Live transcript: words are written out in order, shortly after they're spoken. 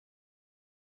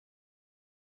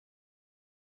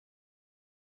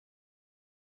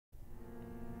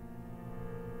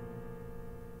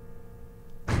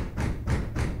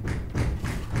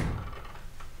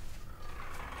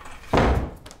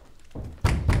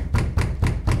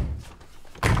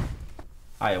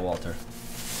Hiya, Walter.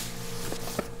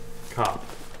 Cop.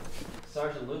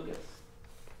 Sergeant Lucas.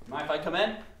 Mind if I come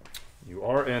in? You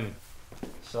are in.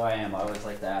 So I am. I always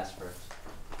like to ask first.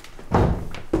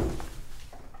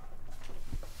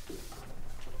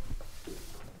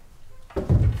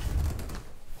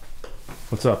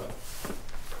 What's up?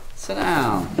 Sit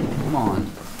down. Come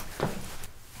on.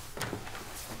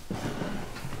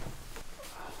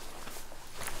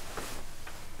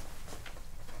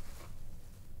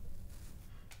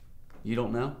 You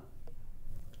don't know?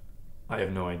 I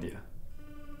have no idea.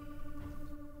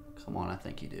 Come on, I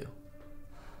think you do.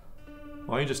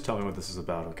 Why don't you just tell me what this is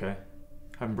about, okay?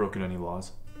 I haven't broken any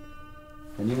laws.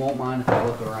 Then you won't mind if I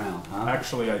look around, huh?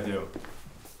 Actually, I do.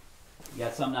 You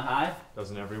got something to hide?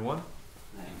 Doesn't everyone?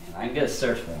 Hey, man, I can get a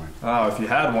search warrant. Oh, if you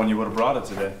had one, you would have brought it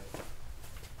today.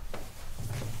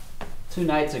 2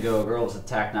 nights ago, a girl was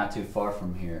attacked not too far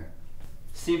from here.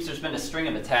 Seems there's been a string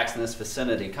of attacks in this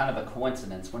vicinity. Kind of a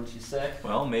coincidence, wouldn't you say?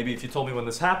 Well, maybe if you told me when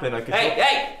this happened, I could...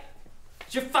 Hey!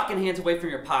 Get your fucking hands away from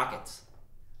your pockets.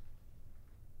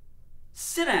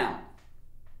 Sit down.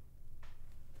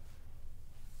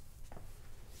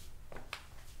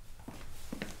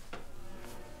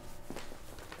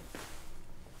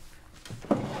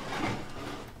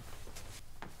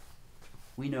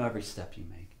 We know every step you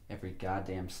make. Every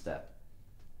goddamn step.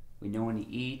 We know when you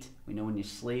eat, we know when you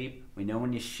sleep, we know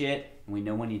when you shit, and we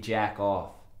know when you jack off.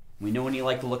 We know when you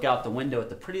like to look out the window at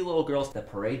the pretty little girls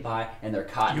that parade by and their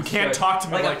cotton You can't skirts talk to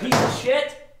me like a piece of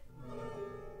shit.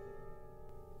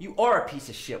 You are a piece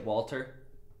of shit, Walter.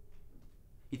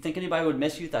 You think anybody would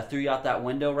miss you if I threw you out that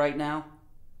window right now?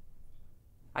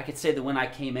 I could say that when I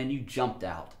came in, you jumped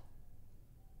out.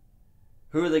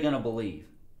 Who are they gonna believe?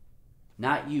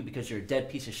 Not you, because you're a dead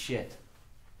piece of shit.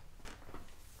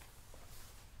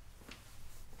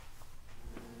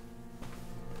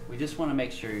 We just want to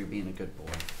make sure you're being a good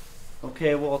boy.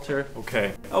 Okay, Walter?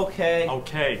 Okay. Okay.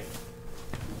 Okay.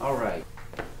 All right.